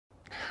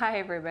Hi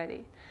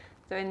everybody!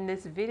 So in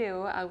this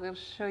video I will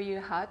show you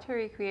how to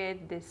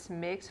recreate this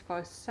mix for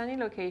a sunny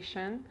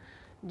location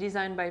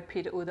designed by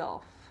Piet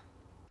Oudolf'S.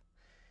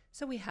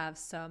 So we have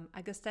some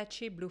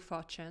Agastache Blue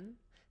Fortune,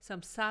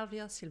 some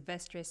Salvia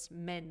sylvestris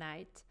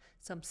Midnight,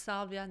 some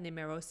Salvia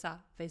numerosa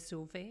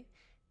Vesuve,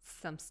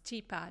 some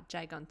Stipa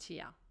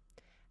gigantea.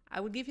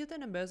 I will give you the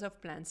numbers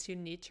of plants you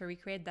need to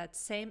recreate that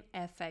same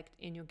effect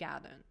in your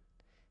garden.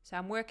 So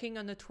I'm working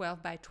on a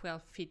 12 by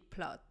 12 feet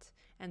plot,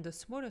 and the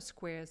smaller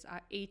squares are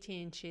 18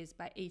 inches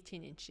by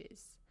 18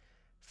 inches.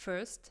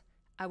 First,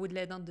 I would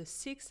lay down the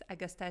 6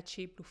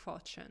 Agastache Blue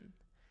Fortune,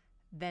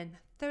 then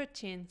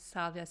 13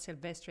 Salvia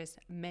sylvestris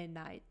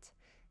Midnight,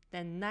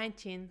 then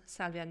 19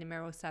 Salvia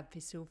numerosa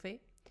Vesuve,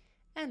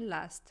 and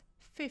last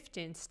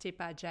 15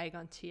 Stipa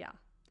gigantea.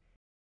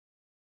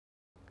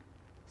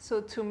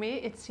 So to me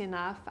it's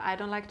enough. I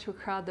don't like to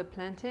crowd the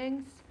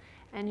plantings,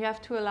 and you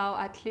have to allow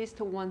at least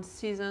one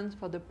season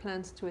for the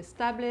plants to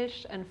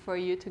establish and for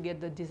you to get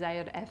the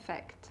desired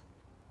effect.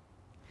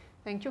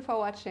 Thank you for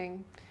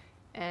watching,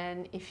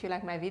 and if you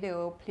like my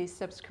video, please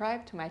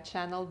subscribe to my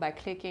channel by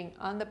clicking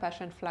on the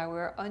passion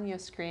flower on your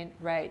screen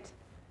right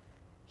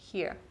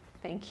here.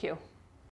 Thank you.